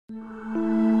Good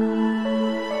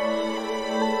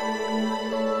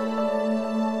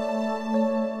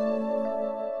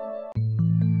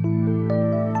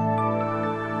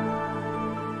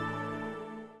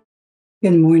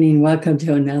morning. Welcome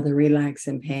to another Relax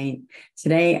and Paint.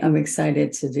 Today, I'm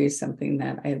excited to do something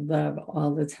that I love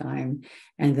all the time,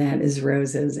 and that is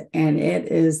roses. And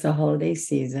it is the holiday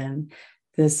season,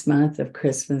 this month of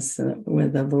Christmas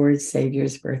with the Lord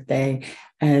Savior's birthday,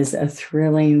 as a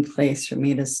thrilling place for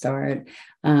me to start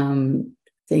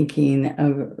thinking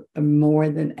of more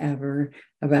than ever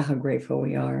about how grateful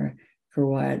we are for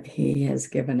what He has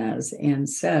given us. And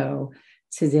so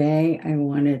today, I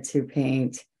wanted to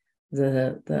paint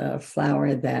the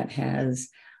flower that has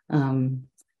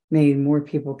made more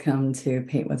people come to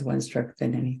paint with one stroke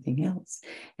than anything else.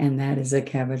 And that is a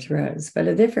cabbage rose, but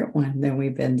a different one than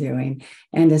we've been doing.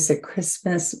 And it's a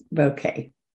Christmas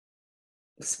bouquet,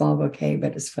 small bouquet,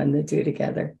 but it's fun to do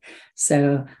together.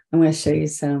 So I'm going to show you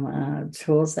some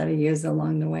tools that I use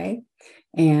along the way.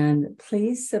 And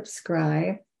please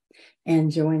subscribe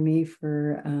and join me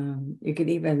for, you could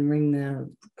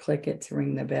even click it to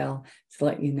ring the bell to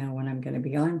let you know when I'm going to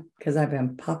be on, because I've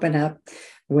been popping up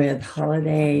with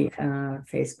holiday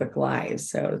Facebook Live.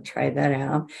 So try that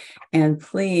out. And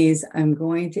please, I'm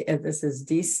going to, if this is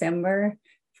December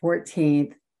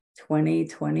 14th,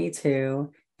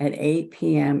 2022, at 8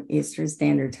 p.m. Eastern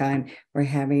Standard Time, we're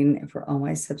having, for all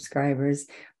my subscribers,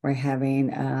 we're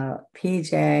having a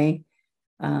PJ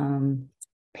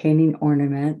painting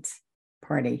ornament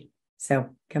party. So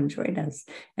come join us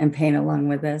and paint along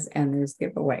with us, and there's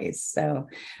giveaways. So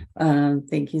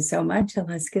thank you so much, and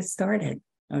let's get started.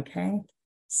 Okay,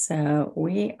 so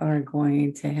we are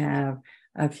going to have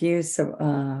a few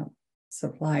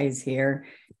supplies here,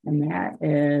 and that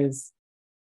is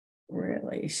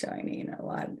really shining a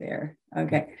lot there.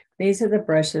 Okay, these are the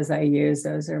brushes I use.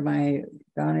 Those are my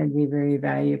Donna Dewberry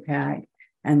value pack.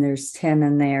 And there's 10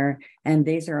 in there. And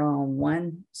these are all on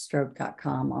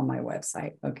onestroke.com on my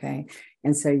website. Okay.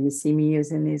 And so you see me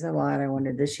using these a lot. I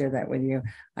wanted to share that with you.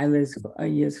 I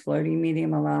use floating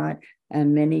medium a lot.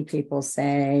 And many people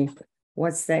say,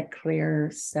 what's that clear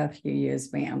stuff you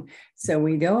use, ma'am? So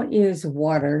we don't use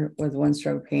water with one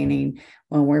stroke painting.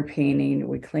 When we're painting,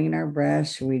 we clean our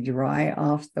brush, we dry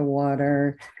off the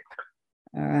water.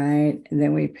 All right. And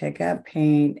then we pick up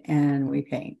paint and we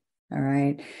paint. All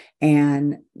right.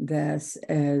 And this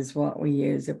is what we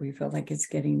use if we feel like it's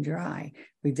getting dry.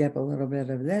 We dip a little bit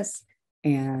of this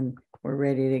and we're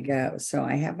ready to go. So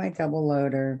I have my double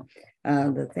loader.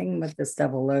 The thing with this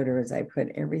double loader is I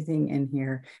put everything in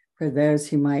here for those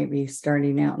who might be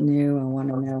starting out new and want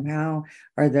to know how,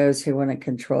 or those who want to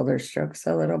control their strokes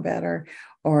a little better,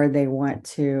 or they want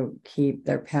to keep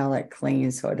their palette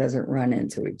clean so it doesn't run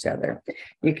into each other.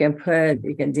 You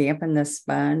can dampen the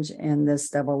sponge in this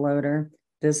double loader.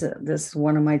 This is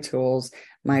one of my tools,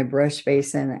 my brush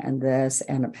basin, and this,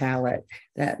 and a palette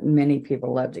that many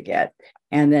people love to get.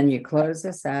 And then you close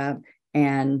this up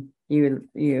and you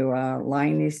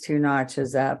line these two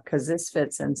notches up, because this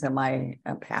fits into my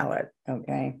palette.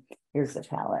 Okay, here's the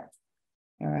palette.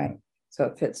 All right, so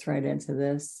it fits right into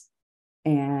this.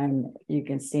 And you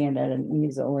can stand at an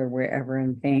easel or wherever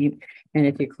and paint. And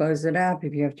if you close it up,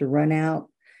 if you have to run out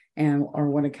or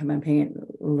want to come and paint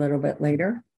a little bit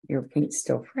later, your paint's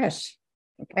still fresh.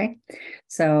 Okay,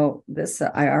 so this,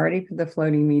 I already put the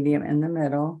floating medium in the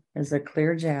middle as a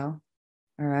clear gel.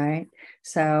 All right,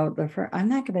 so I'm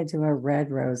not going to do a red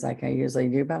rose like I usually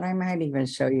do, but I might even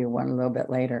show you one a little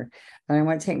bit later. But I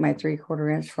want to take my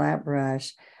 3/4 inch flat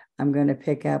brush. I'm going to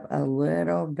pick up a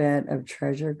little bit of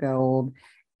treasure gold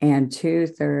and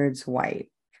 2/3 white.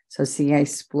 So see, I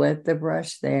split the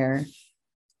brush there,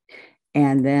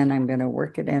 and then I'm going to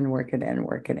work it in, work it in,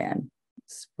 work it in.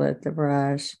 Split the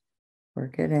brush,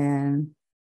 work it in.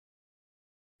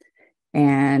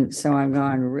 And so I'm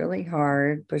going really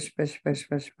hard, push, push, push,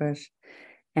 push, push.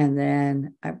 And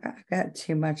then I've got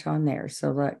too much on there.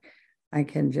 So look, I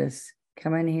can just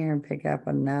come in here and pick up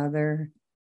another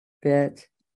bit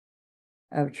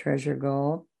of treasure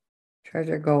gold,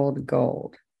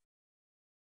 gold.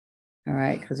 All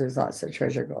right, because there's lots of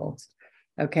treasure golds.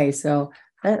 Okay, so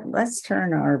let's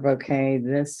turn our bouquet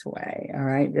this way. All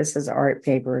right, this is art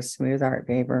paper, smooth art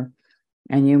paper.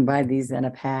 And you can buy these in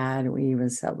a pad. We even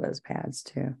sell those pads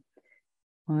too.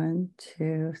 1,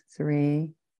 2,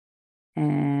 3.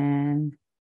 And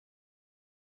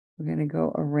we're going to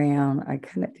go around. I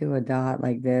couldn't do a dot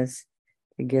like this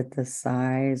to get the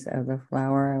size of the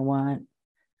flower I want.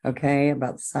 Okay,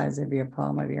 about the size of your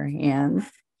palm of your hand.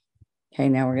 Okay,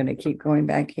 now we're going to keep going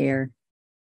back here.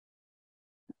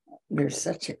 There's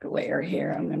such a glare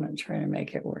here. I'm going to try to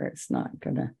make it where it's not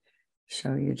going to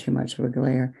show you too much of a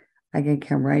glare. I can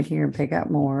come right here and pick up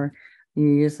more. You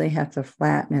usually have to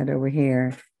flatten it over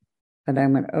here, but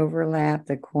I'm going to overlap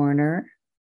the corner.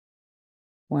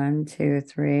 1, 2,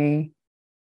 3.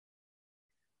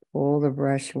 Pull the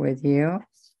brush with you.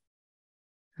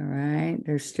 All right.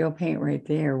 There's still paint right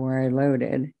there where I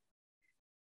loaded.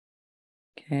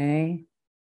 Okay.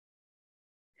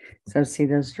 So see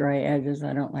those dry edges?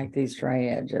 I don't like these dry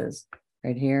edges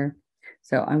right here.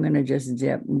 So I'm going to just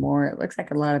dip more. It looks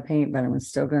like a lot of paint, but I'm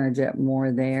still going to dip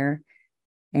more there.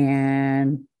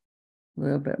 And a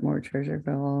little bit more treasure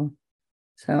gold.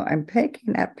 So I'm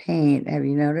picking up paint. Have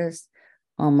you noticed?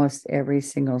 Almost every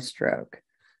single stroke.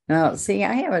 Now, see,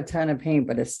 I have a ton of paint,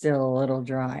 but it's still a little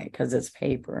dry because it's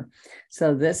paper.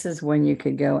 So this is when you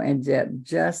could go and dip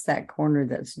just that corner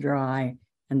that's dry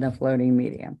in the floating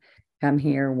medium. Come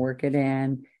here, work it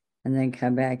in, and then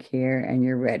come back here and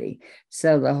you're ready.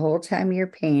 So the whole time you're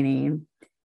painting,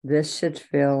 this should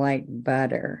feel like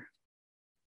butter,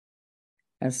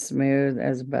 as smooth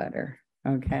as butter,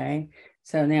 okay?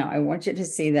 So now I want you to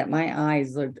see that my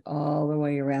eyes looked all the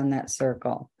way around that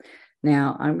circle.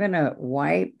 Now I'm going to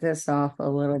wipe this off a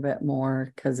little bit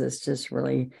more because it's just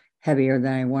really heavier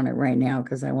than I want it right now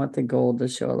because I want the gold to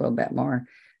show a little bit more.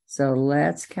 So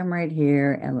let's come right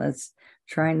here and let's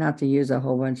try not to use a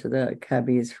whole bunch of the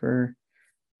cubbies for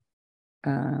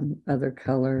other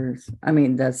colors. I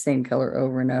mean, the same color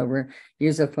over and over.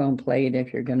 Use a foam plate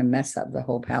if you're going to mess up the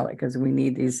whole palette because we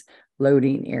need these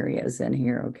loading areas in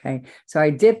here. Okay. So I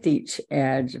dipped each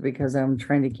edge because I'm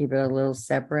trying to keep it a little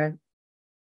separate.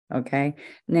 Okay.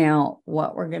 Now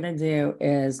what we're going to do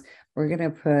is we're going to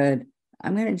put,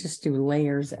 I'm going to just do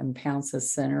layers and pounce the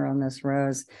center on this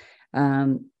rose.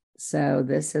 So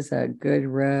this is a good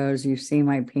rose. You've seen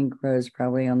my pink rose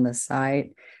probably on the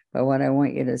site. But what I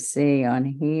want you to see on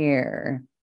here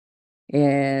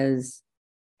is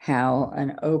how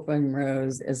an open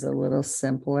rose is a little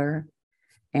simpler.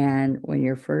 And when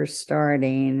you're first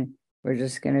starting, we're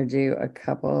just going to do a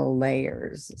couple of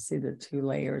layers. See the 2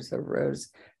 layers of rose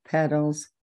petals.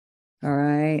 All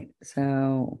right.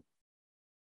 So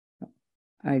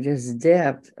I just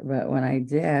dipped, but when I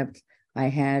dipped, I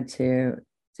had to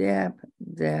dip,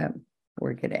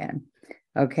 work it in.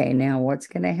 Okay, now what's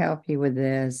going to help you with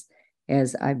this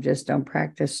is I've just done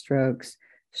practice strokes,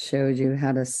 showed you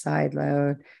how to side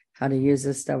load, how to use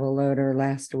this double loader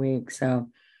last week. So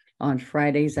on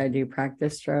Fridays, I do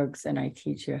practice strokes and I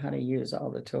teach you how to use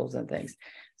all the tools and things.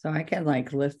 So I can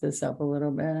like lift this up a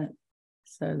little bit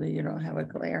so that you don't have a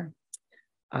glare.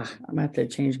 I'm going to have to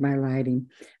change my lighting.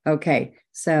 Okay,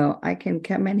 so I can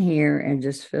come in here and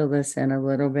just fill this in a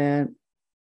little bit.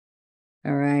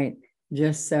 All right.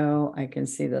 Just so I can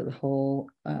see that the whole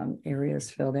area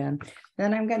is filled in.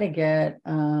 Then I'm going to get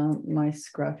my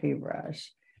scruffy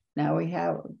brush. Now we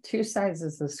have 2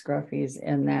 sizes of scruffies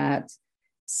in that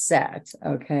set,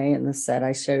 okay, in the set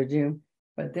I showed you.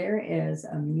 But there is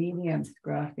a medium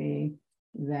scruffy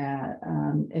that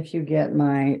if you get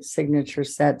my signature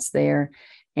sets there,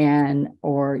 and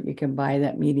or you can buy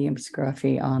that medium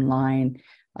scruffy online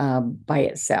by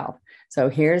itself. So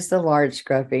here's the large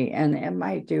scruffy, and it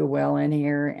might do well in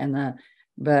here, and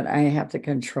but I have to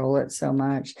control it so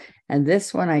much. And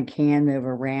this one I can move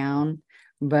around,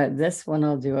 but this one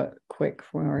will do it quick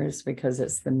for us because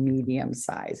it's the medium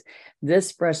size.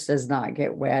 This brush does not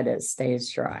get wet, it stays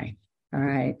dry. All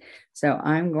right, so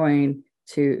I'm going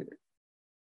to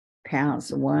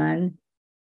pounce one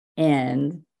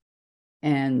end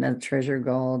and the treasure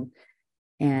gold,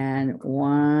 and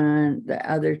the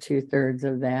other 2/3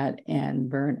 of that and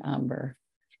burnt umber.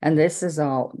 And this is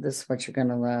what you're going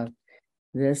to love.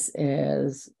 This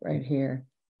is right here,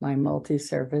 my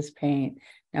multi-surface paint.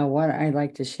 Now, what I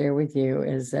like to share with you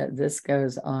is that this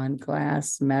goes on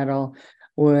glass, metal,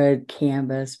 wood,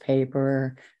 canvas,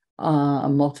 paper, a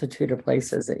multitude of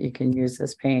places that you can use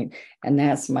this paint. And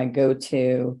that's my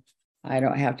go-to. I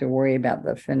don't have to worry about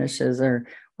the finishes or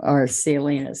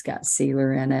sealing. It's got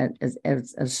sealer in it.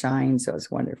 It's a shine, so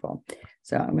it's wonderful.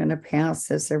 So I'm going to pounce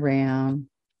this around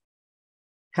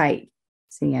tight.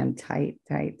 See, I'm tight.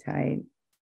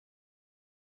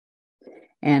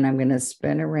 And I'm going to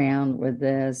spin around with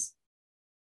this,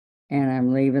 and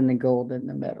I'm leaving the gold in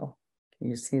the middle. Can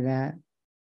you see that?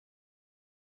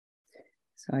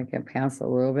 So I can pounce a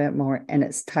little bit more, and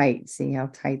it's tight. See how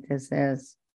tight this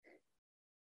is?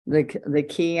 The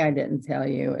key I didn't tell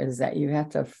you is that you have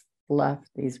to fluff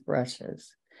these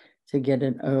brushes to get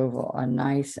an oval, a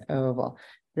nice oval.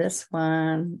 This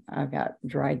one, I've got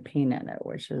dried paint in it,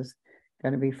 which is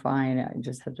Gonna be fine. I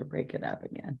just have to break it up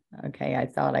again. Okay, I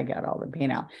thought I got all the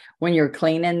paint out. When you're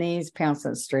cleaning these, pounce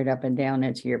it straight up and down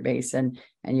into your basin,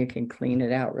 and you can clean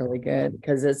it out really good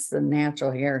because it's the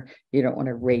natural hair. You don't want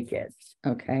to rake it.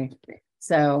 Okay,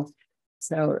 so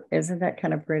isn't that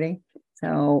kind of pretty?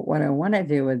 So what I want to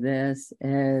do with this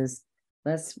is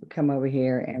let's come over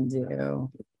here and do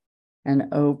an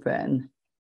open.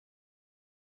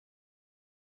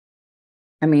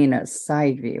 I mean a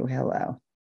side view. Hello.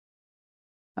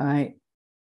 All right,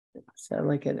 so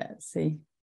look at that, see?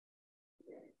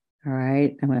 All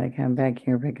right, I'm going to come back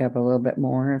here, pick up a little bit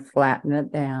more, flatten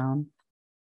it down.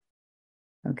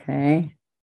 Okay.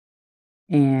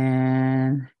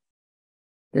 And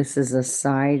this is a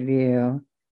side view.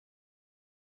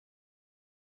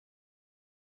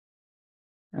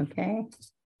 Okay.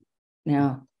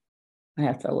 Now, I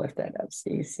have to lift that up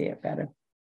so you see it better.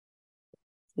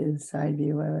 See the side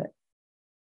view of it.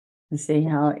 And see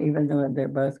how, even though they're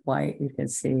both white, you can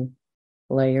see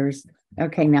layers.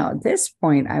 Okay, now at this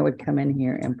point, I would come in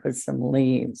here and put some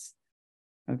leaves.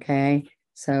 Okay,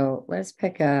 so let's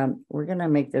pick up, we're going to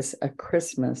make this a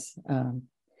Christmas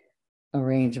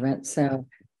arrangement. So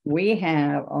we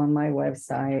have on my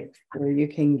website where you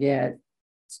can get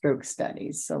stroke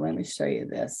studies. So let me show you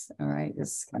this. All right, this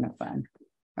is kind of fun.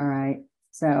 All right,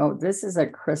 so this is a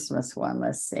Christmas one.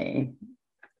 Let's see.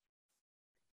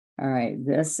 All right,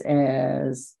 this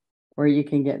is where you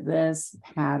can get this,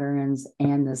 patterns,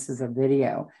 and this is a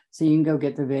video. So you can go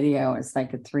get the video. It's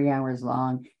like 3 hours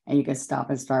long, and you can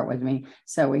stop and start with me.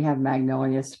 So we have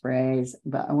magnolia sprays,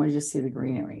 but I want you to see the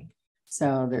greenery.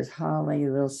 So there's holly,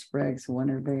 little sprigs,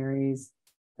 winter berries.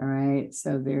 All right,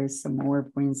 so there's some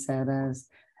more poinsettias.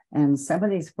 And some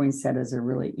of these poinsettias are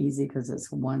really easy because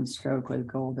it's one stroke with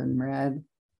golden red.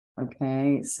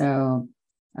 Okay, so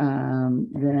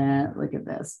then look at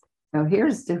this. Now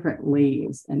here's different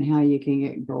leaves and how you can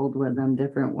get gold with them,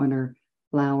 different winter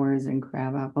flowers and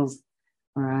crab apples.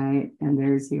 All right, and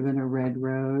there's even a red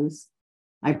rose.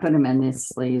 I put them in these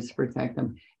sleeves to protect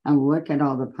them. And look at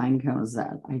all the pine cones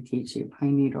that I teach you,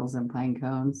 pine needles and pine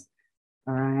cones.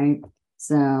 All right,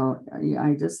 so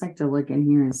I just like to look in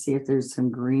here and see if there's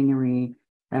some greenery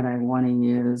that I want to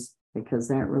use, because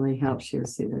that really helps you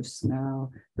see there's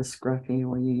snow, the scruffy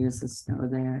where you use the snow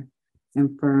there,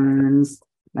 and ferns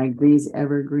like these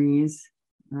evergreens.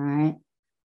 All right,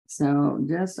 so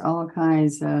just all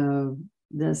kinds of,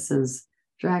 this is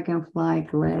dragonfly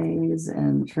glaze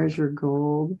and treasure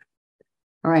gold.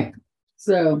 All right,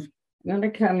 so I'm going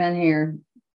to come in here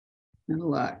and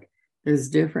look. There's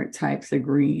different types of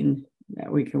green that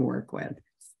we can work with.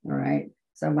 All right,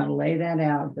 so I'm going to lay that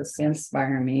out just to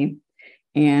inspire me.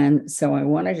 And so I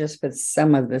want to just put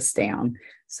some of this down.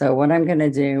 So what I'm going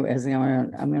to do is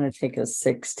I'm going to take a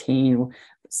 16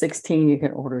 you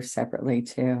can order separately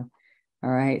too. All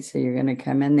right, so you're going to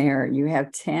come in there. You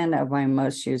have 10 of my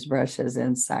most used brushes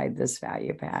inside this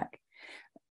value pack.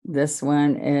 This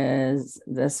one is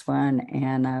this one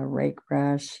and a rake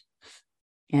brush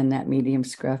and that medium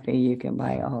scruffy you can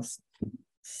buy all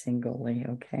singly.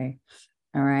 Okay.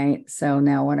 All right, so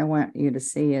now what I want you to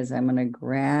see is I'm going to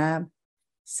grab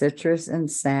citrus and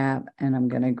sap, and I'm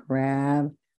going to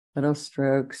grab little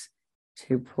strokes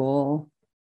to pull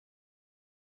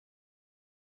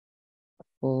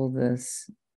this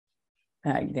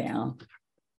back down.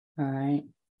 All right,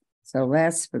 so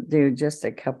let's do just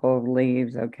a couple of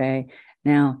leaves. Okay,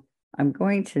 now I'm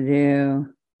going to do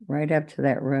right up to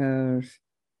that rose.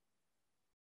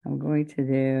 I'm going to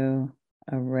do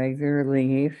a regular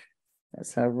leaf.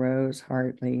 That's a rose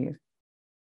heart leaf.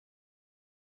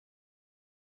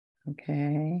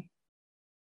 Okay.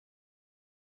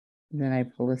 Then I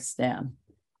pull a stem.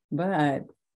 But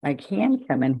I can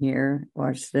come in here,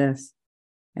 watch this,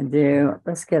 and do,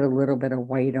 let's get a little bit of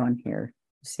white on here.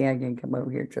 See, I can come over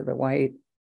here to the white.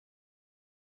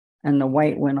 And the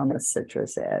white went on the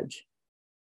citrus edge.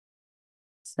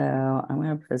 So I'm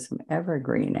going to put some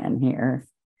evergreen in here.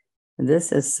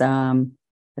 This is some,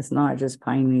 it's not just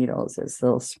pine needles, it's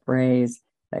little sprays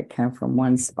that come from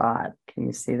one spot. Can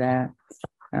you see that?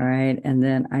 All right, and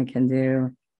then I can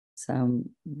do some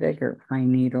bigger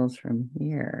pine needles from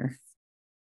here.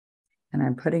 And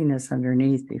I'm putting this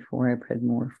underneath before I put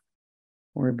more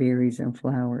berries and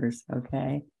flowers,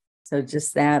 okay? So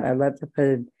just that, I love to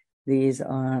put these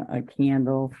on a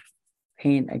candle,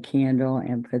 paint a candle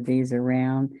and put these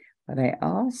around. But I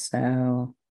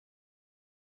also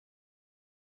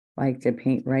like to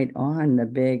paint right on the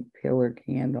big pillar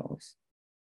candles.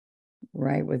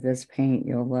 Right with this paint,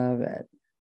 you'll love it.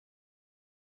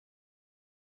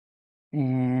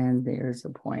 And there's the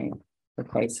point.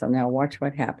 Okay, so now watch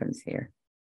what happens here.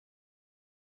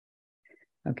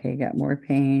 Okay, got more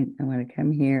paint. I'm going to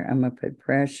come here. I'm going to put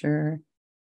pressure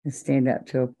and stand up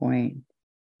to a point.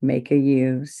 Make a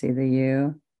U. See the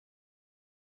U?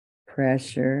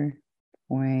 Pressure,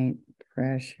 point,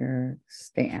 pressure,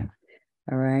 stand.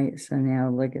 All right, so now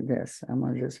look at this. I'm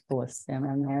going to just pull a stem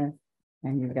in there,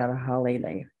 and you've got a holly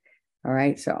leaf. All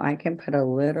right, so I can put a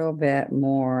little bit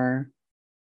more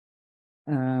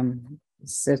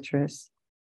citrus.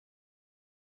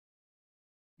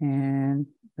 And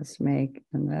let's make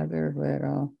another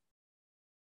little,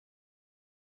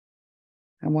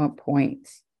 I want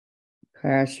points,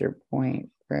 pressure point,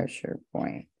 pressure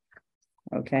point.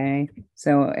 Okay,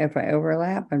 so if I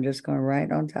overlap, I'm just going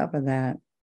right on top of that.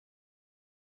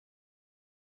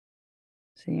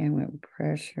 See, I went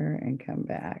pressure and come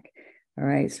back. All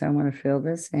right, so I'm going to fill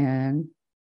this in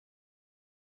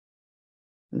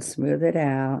and smooth it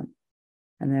out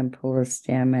and then pull the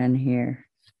stem in here.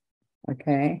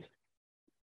 Okay.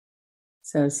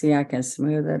 So see, I can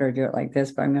smooth it or do it like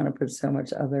this, but I'm going to put so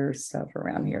much other stuff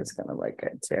around here. It's going to look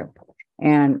good too.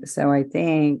 And so I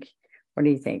think, what do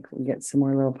you think? We get some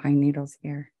more little pine needles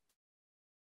here.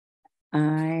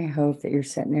 I hope that you're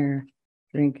sitting there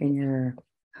drinking your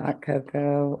hot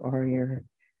cocoa or your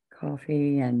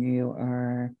coffee and you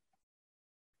are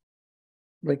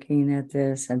looking at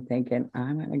this and thinking,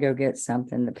 I'm going to go get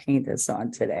something to paint this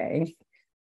on today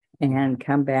and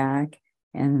come back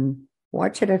and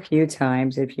watch it a few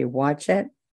times. If you watch it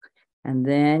and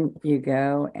then you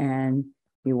go and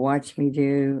you watch me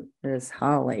do this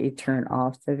holly, turn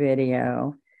off the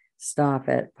video, stop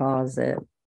it, pause it,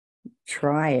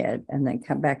 try it, and then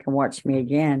come back and watch me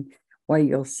again. What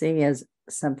you'll see is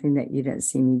something that you didn't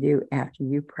see me do after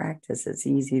you practice. It's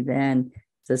easy then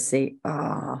to see,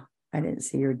 oh, I didn't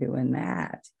see her doing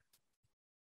that.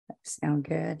 That sound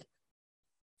good?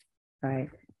 Right.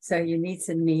 So you need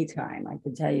some me time. I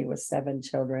can tell you with 7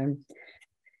 children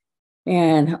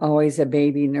and always a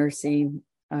baby nursing,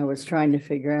 I was trying to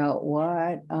figure out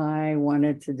what I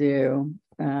wanted to do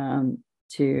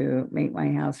to make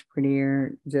my house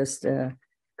prettier. Just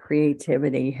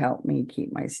creativity helped me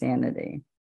keep my sanity.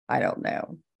 I don't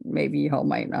know. Maybe y'all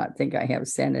might not think I have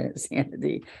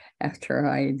sanity after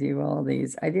I do all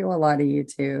these. I do a lot of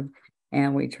YouTube,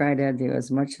 and we try to do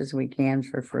as much as we can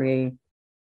for free.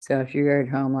 So if you're at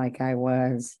home like I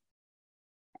was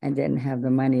and didn't have the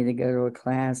money to go to a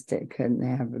class, that couldn't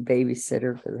have a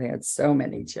babysitter because they had so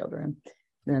many children,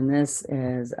 then this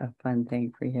is a fun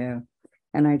thing for you.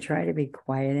 And I try to be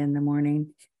quiet in the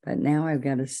morning, but now I've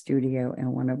got a studio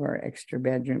in one of our extra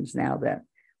bedrooms now that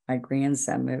my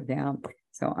grandson moved out.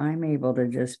 So I'm able to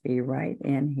just be right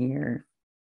in here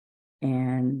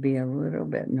and be a little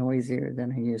bit noisier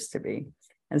than I used to be.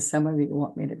 And some of you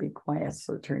want me to be quiet,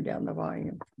 so turn down the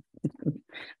volume.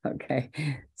 Okay,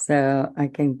 so I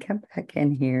can come back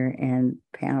in here and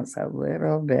pounce a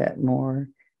little bit more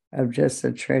of just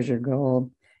a treasure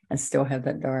gold and still have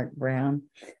that dark brown.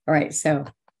 All right, so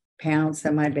pounce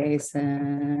in my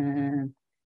basin,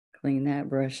 clean that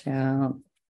brush out.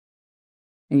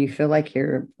 And you feel like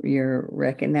you're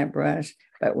wrecking that brush,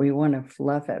 but we want to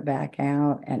fluff it back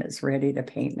out and it's ready to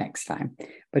paint next time.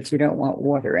 But you don't want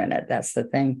water in it. That's the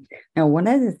thing. Now, one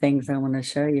of the things I want to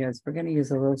show you is we're going to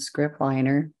use a little script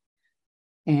liner.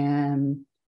 And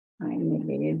I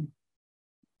need,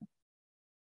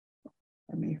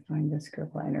 let me find the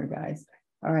script liner, guys.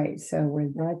 All right, so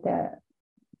we've got that.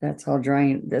 That's all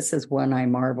drying. This is one I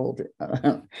marbled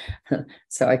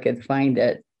so I could find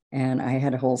it. And I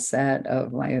had a whole set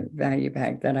of my value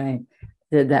pack that I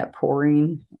did that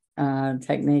pouring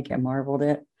technique and marbled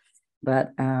it.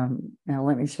 But now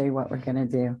let me show you what we're going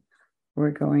to do.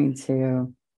 We're going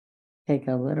to take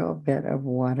a little bit of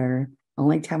water.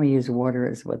 Only time I use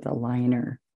water is with a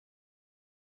liner.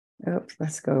 Oops,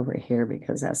 let's go over here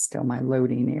because that's still my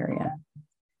loading area.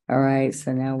 All right,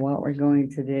 so now what we're going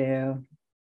to do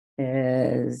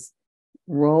is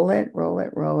roll it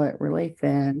really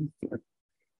thin.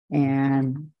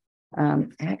 And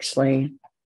actually,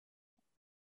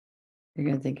 you're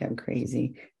going to think I'm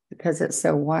crazy because it's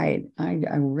so white. I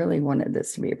really wanted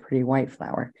this to be a pretty white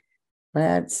flower.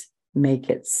 Let's make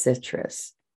it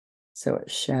citrus so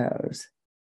it shows.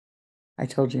 I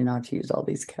told you not to use all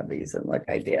these cubbies, and look,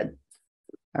 I did.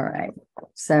 All right,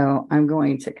 so I'm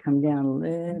going to come down a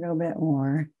little bit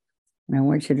more, and I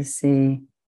want you to see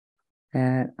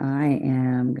that I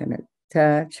am going to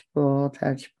touch, pull,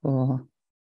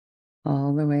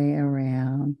 all the way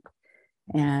around.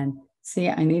 And see,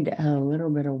 I need to add a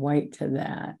little bit of white to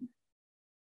that.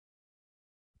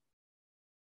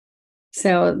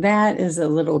 So that is a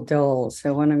little dull.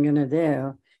 So what I'm going to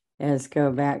do is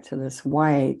go back to this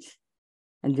white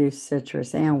and do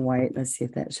citrus and white. Let's see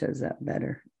if that shows up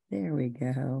better. There we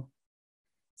go.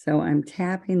 So I'm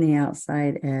tapping the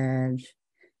outside edge.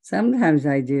 Sometimes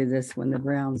I do this when the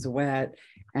brown's wet,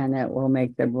 and it will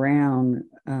make the brown,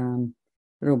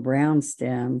 little brown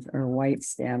stems or white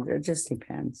stems. It just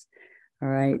depends. All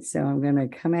right, so I'm going to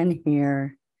come in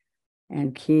here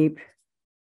and keep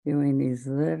doing these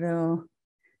little,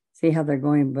 see how they're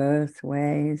going both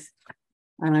ways?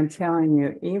 And I'm telling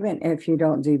you, even if you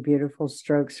don't do beautiful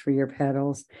strokes for your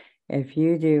petals, if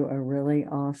you do a really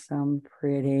awesome,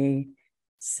 pretty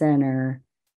center,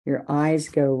 your eyes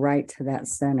go right to that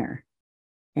center.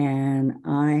 And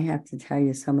I have to tell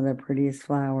you, some of the prettiest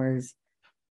flowers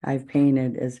I've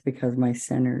painted is because my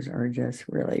centers are just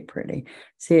really pretty.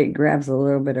 See, it grabs a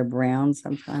little bit of brown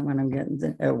sometime when I'm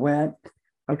getting it wet.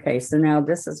 Okay, so now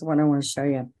this is what I want to show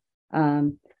you.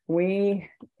 We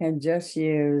can just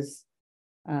use,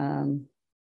 where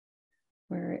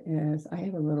it is, I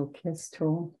have a little kiss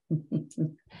tool.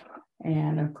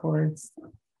 And of course,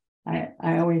 I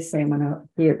always say when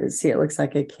I see it looks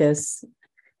like a kiss.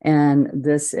 And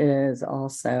this is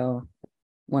also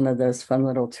one of those fun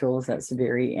little tools that's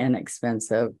very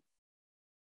inexpensive.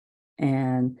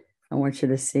 And I want you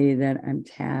to see that I'm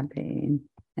tapping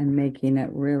and making it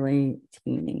really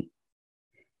teeny.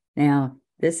 Now,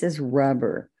 this is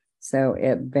rubber, so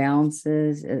it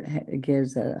bounces. It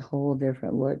gives a whole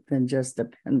different look than just a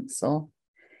pencil.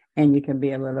 And you can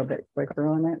be a little bit quicker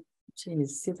on it.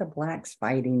 Geez, see the black's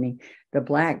fighting me. The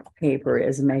black paper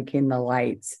is making the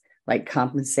lights like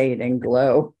compensate and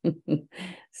glow.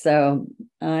 So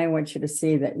I want you to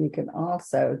see that you can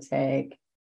also take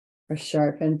a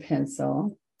sharpened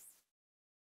pencil.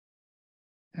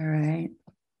 All right.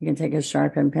 You can take a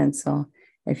sharpened pencil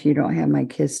if you don't have my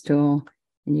kiss tool,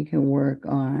 and you can work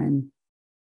on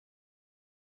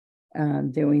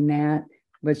doing that.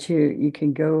 But you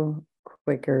can go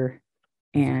quicker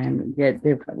and get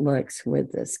different looks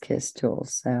with this kiss tool.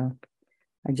 So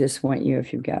I just want you,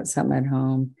 if you've got something at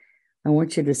home, I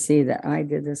want you to see that I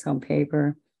did this on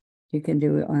paper. You can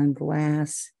do it on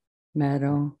glass,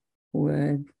 metal,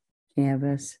 wood,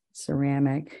 canvas,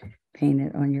 ceramic, paint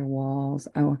it on your walls.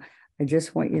 I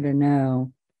just want you to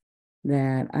know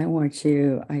that I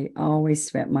always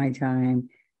spent my time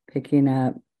picking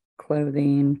up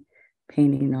clothing,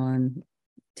 painting on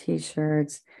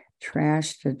t-shirts,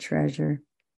 trash to treasure,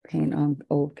 paint on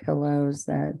old pillows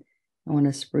that I want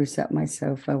to spruce up my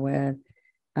sofa with,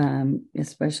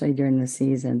 especially during the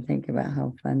season. Think about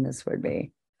how fun this would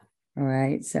be. All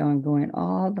right, so I'm going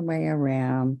all the way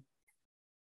around.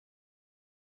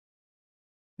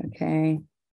 Okay,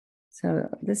 so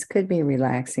this could be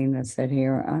relaxing to sit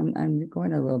here. I'm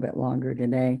going a little bit longer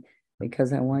today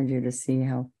because I wanted you to see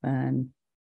how fun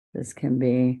this can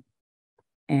be,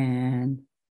 and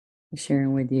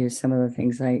sharing with you some of the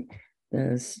things like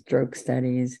those stroke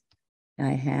studies. I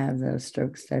have those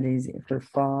stroke studies for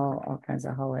fall, all kinds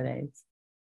of holidays.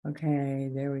 Okay,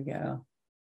 there we go.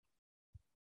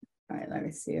 All right, let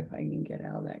me see if I can get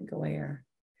out of that glare.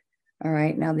 All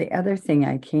right, now the other thing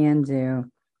I can do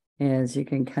is you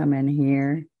can come in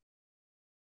here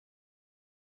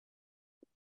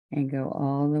and go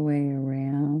all the way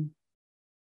around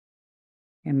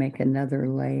and make another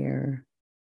layer,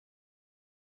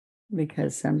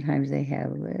 because sometimes they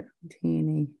have little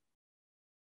teeny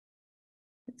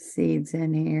seeds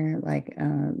in here, like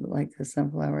the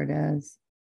sunflower does.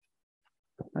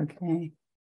 Okay,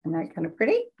 isn't that kind of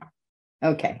pretty?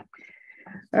 Okay.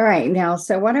 All right. Now,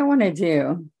 so what I want to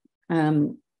do,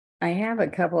 I have a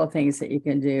couple of things that you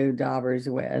can do daubers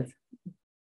with.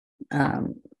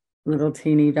 Little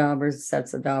teeny daubers,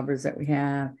 sets of daubers that we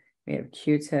have. We have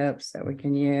Q-tips that we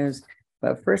can use.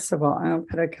 But first of all, I'm going to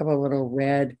put a couple of little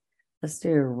red. Let's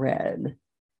do red.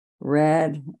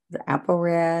 Red, the apple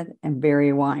red and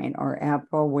berry wine, or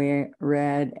apple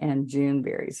red and June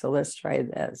berry. So let's try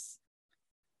this.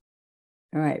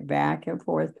 All right, back and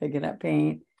forth, picking up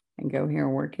paint and go here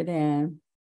and work it in.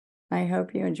 I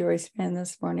hope you enjoy spending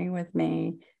this morning with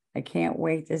me. I can't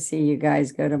wait to see you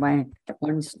guys go to my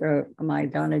my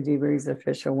Donna Dewberry's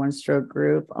official One Stroke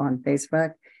group on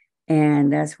Facebook.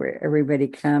 And that's where everybody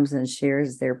comes and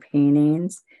shares their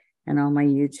paintings. And all my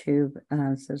YouTube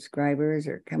subscribers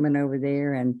are coming over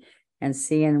there and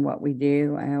seeing what we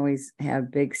do. I always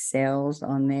have big sales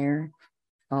on there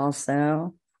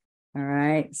also. All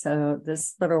right, so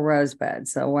this little rosebud.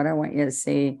 So what I want you to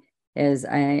see is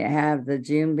I have the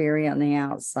June berry on the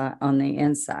outside, on the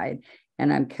inside,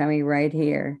 and I'm coming right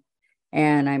here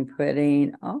and I'm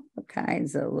putting all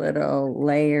kinds of little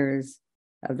layers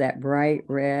of that bright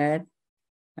red.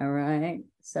 All right,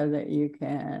 so that you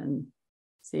can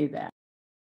see that.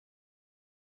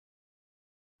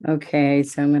 Okay,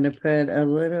 so I'm going to put a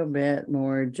little bit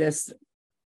more, just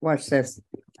watch this.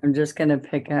 I'm just going to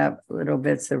pick up little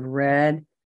bits of red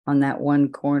on that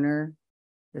one corner.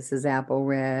 This is apple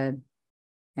red,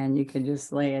 and you can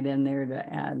just lay it in there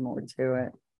to add more to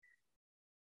it.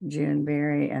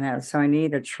 Juneberry, and so I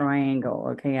need a triangle.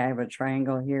 Okay, I have a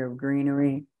triangle here of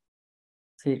greenery.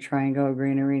 See, triangle of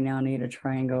greenery. Now I need a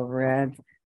triangle of red.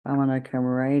 I'm going to come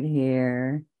right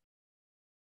here.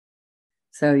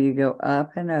 So you go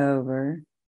up and over.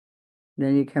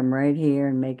 Then you come right here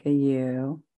and make a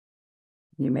U.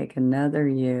 You make another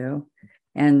U.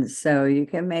 And so you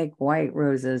can make white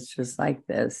roses just like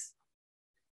this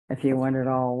if you want it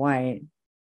all white.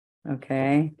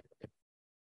 Okay.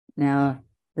 Now,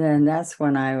 then that's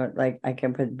when I would I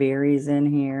can put berries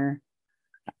in here.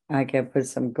 I can put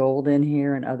some gold in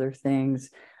here and other things.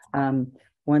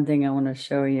 One thing I want to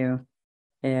show you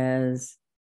is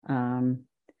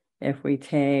if we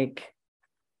take,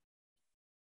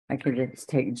 I could just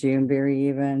take Juneberry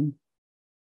even.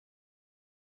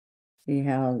 See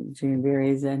how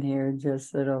Juneberry's in here,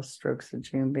 just little strokes of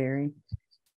Juneberry.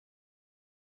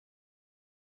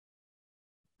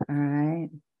 All right.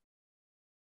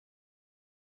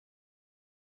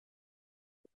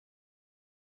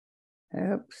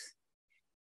 Oops.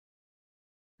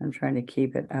 I'm trying to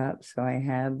keep it up so I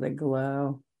have the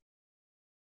glow.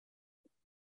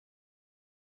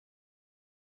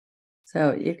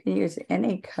 So you can use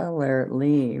any color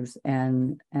leaves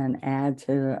and add to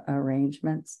the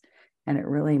arrangements, and it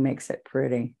really makes it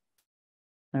pretty.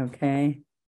 Okay.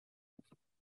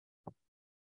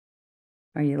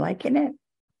 Are you liking it?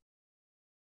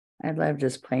 I love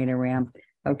just playing around.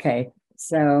 Okay,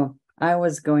 so I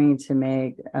was going to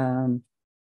make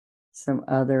some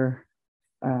other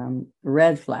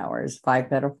red flowers,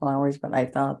 5-petal flowers, but I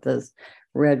thought those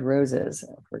red roses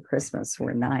for Christmas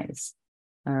were nice.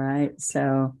 All right,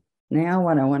 so now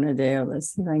what I want to do,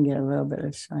 let's see if I can get a little bit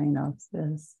of shine off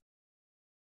this.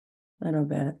 A little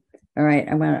bit. All right,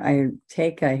 I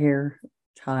take a hair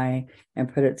tie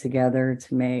and put it together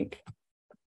to make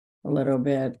a little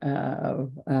bit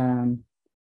of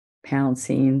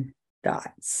pouncing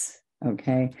dots.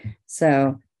 Okay,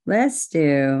 so let's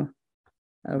do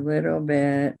a little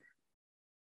bit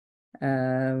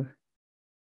of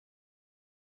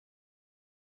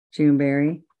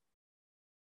Juneberry,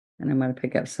 and I'm going to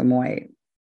pick up some white.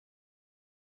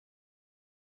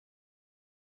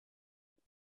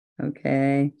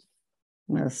 Okay,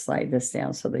 I'm going to slide this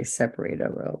down so they separate a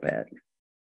little bit.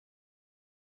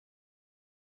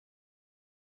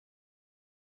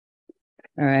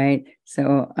 All right,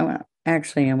 so I'm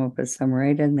going to put some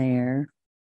right in there.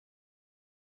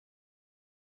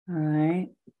 All right.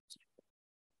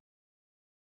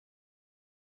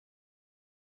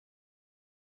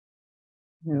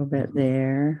 A little bit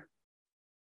there.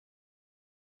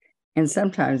 And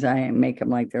sometimes I make them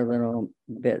like they're little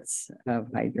bits of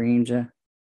hydrangea.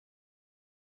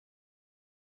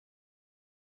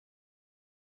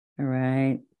 All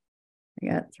right. I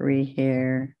got 3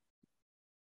 here.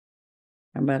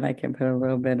 But I can put a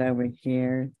little bit over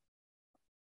here.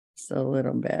 Just a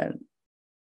little bit.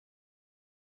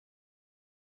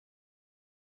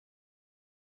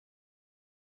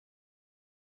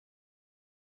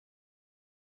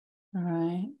 All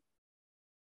right.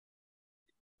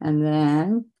 And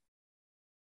then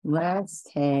let's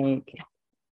take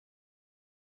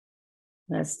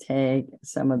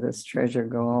some of this treasure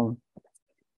gold.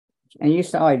 And you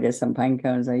saw I did some pine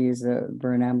cones. I use the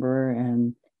burnt umber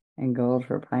and gold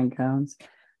for pine cones.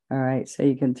 All right, so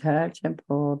you can touch and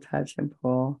pull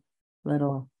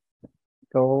little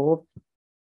gold,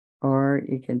 or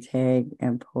you can take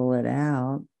and pull it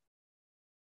out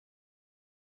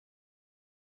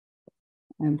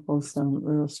and pull some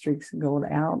little streaks of gold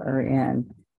out or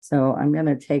in. So I'm going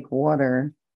to take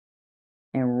water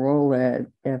and roll it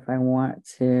if I want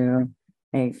to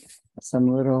make some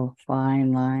little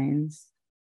fine lines.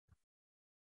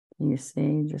 You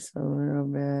see, just a little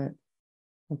bit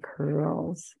of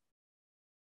curls.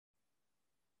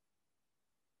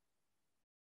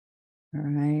 All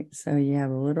right, so you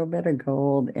have a little bit of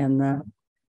gold in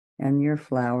your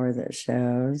flower that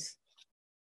shows.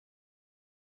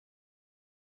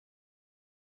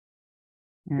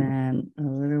 And a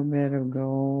little bit of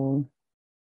gold.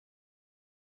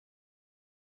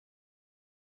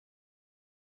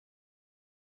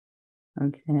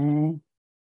 Okay.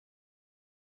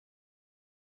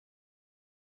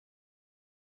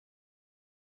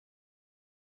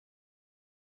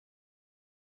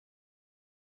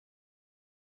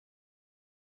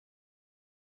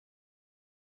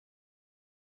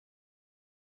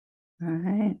 All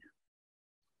right.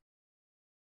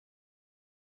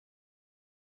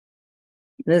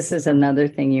 This is another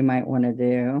thing you might want to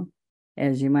do,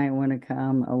 is you might want to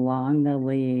come along the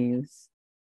leaves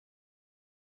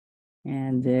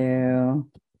and do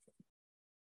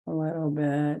a little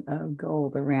bit of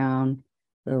gold around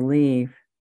the leaf,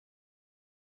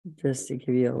 just to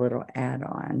give you a little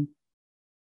add-on.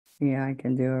 Yeah, I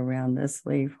can do around this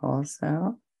leaf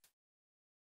also.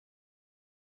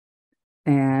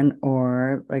 And,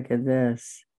 or look at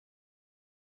this,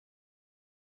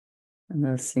 and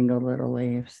those single little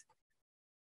leaves.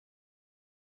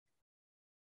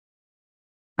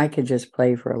 I could just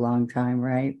play for a long time,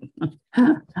 right?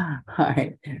 All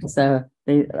right. So,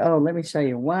 let me show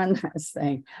you one last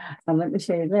thing. Let me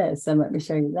show you this, and let me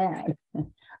show you that.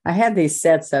 I have these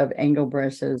sets of angle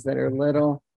brushes that are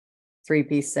little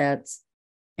 3-piece sets.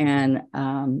 And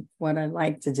what I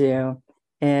like to do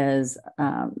is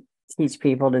teach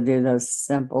people to do those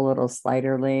simple little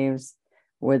slider leaves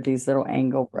with these little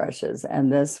angle brushes.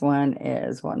 And this one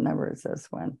is, what number is this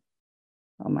one?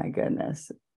 Oh my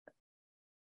goodness.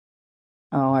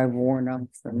 Oh, I've worn off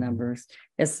the numbers.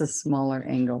 It's the smaller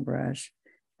angle brush.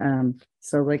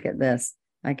 So look at this.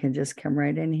 I can just come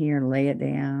right in here and lay it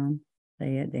down,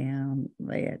 lay it down,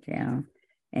 lay it down.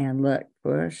 And look,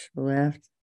 push, lift,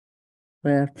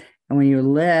 lift. And when you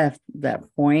lift that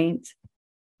point,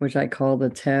 which I call the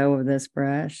toe of this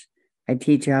brush, I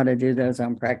teach you how to do those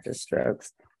on practice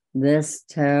strokes. This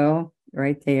toe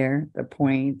right there, the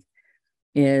point,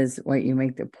 is what you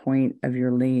make the point of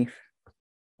your leaf.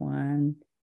 1,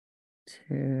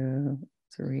 2,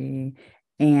 3,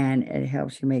 and it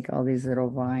helps you make all these little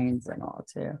vines and all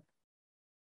too.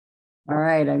 All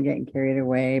right, I'm getting carried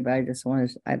away, but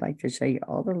I'd like to show you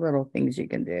all the little things you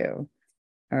can do.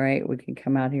 All right, we can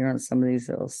come out here on some of these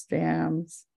little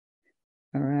stems.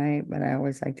 All right, but I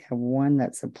always like to have one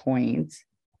that's a point.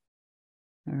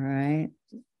 All right,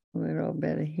 a little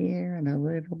bit here and a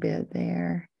little bit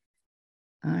there.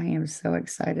 I am so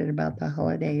excited about the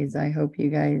holidays. I hope you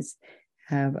guys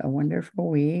have a wonderful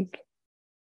week.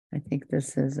 I think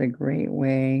this is a great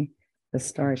way to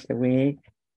start the week.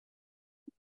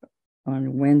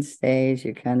 On Wednesdays,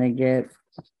 you kind of get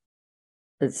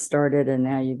it started, and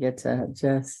now you get to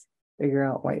just figure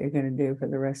out what you're going to do for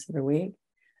the rest of the week.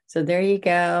 So there you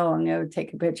go. I'm going to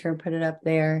take a picture and put it up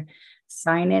there.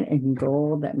 Sign it in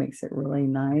gold. That makes it really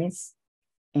nice.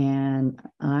 And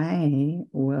I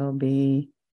will be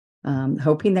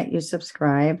hoping that you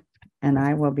subscribe, and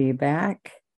I will be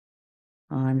back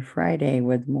on Friday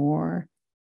with more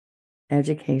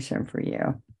education for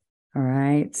you. All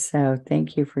right. So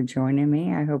thank you for joining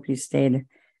me. I hope you stayed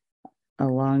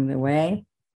along the way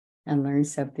and learned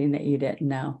something that you didn't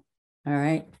know. All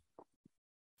right.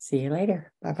 See you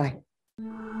later. Bye-bye.